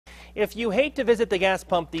If you hate to visit the gas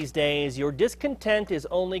pump these days, your discontent is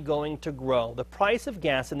only going to grow. The price of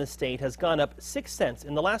gas in the state has gone up 6 cents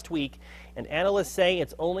in the last week, and analysts say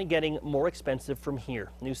it's only getting more expensive from here.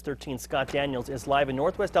 News 13's Scott Daniels is live in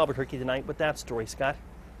Northwest Albuquerque tonight with that story. Scott?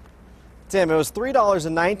 Tim, it was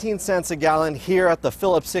 $3.19 a gallon here at the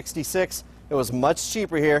Phillips 66. It was much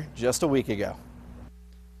cheaper here just a week ago.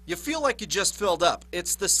 You feel like you just filled up.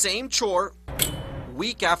 It's the same chore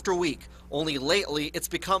week after week. Only lately, it's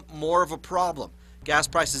become more of a problem. Gas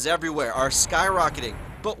prices everywhere are skyrocketing.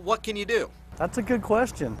 But what can you do? That's a good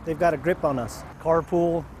question. They've got a grip on us.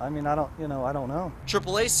 Carpool, I don't know.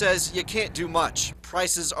 AAA says you can't do much.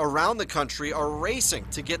 Prices around the country are racing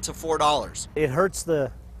to get to $4. It hurts the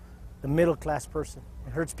middle class person.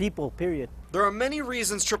 It hurts people, period. There are many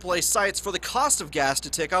reasons AAA cites for the cost of gas to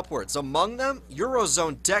tick upwards. Among them,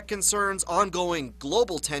 Eurozone debt concerns, ongoing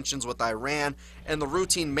global tensions with Iran, and the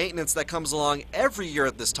routine maintenance that comes along every year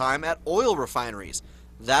at this time at oil refineries.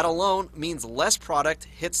 That alone means less product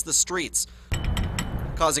hits the streets,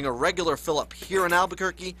 causing a regular fill-up here in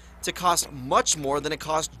Albuquerque to cost much more than it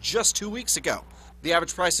cost just 2 weeks ago. The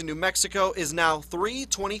average price in New Mexico is now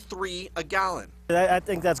 $3.23 a gallon. I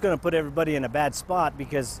think that's going to put everybody in a bad spot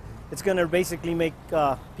because it's going to basically make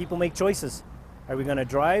people make choices. Are we going to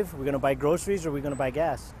drive? Are we going to buy groceries? Or are we going to buy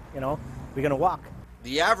gas? We're going to walk.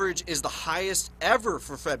 The average is the highest ever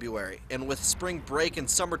for February, and with spring break and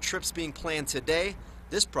summer trips being planned today,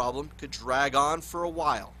 this problem could drag on for a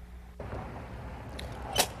while.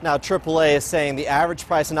 Now, AAA is saying the average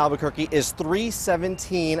price in Albuquerque is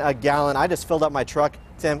 $3.17 a gallon. I just filled up my truck.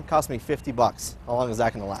 Tim, cost me $50. How long is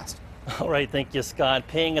that going to last? All right, thank you, Scott.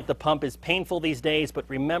 Paying at the pump is painful these days, but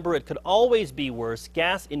remember, it could always be worse.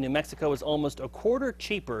 Gas in New Mexico is almost a quarter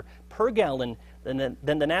cheaper per gallon than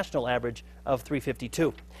the national average of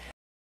 $3.52.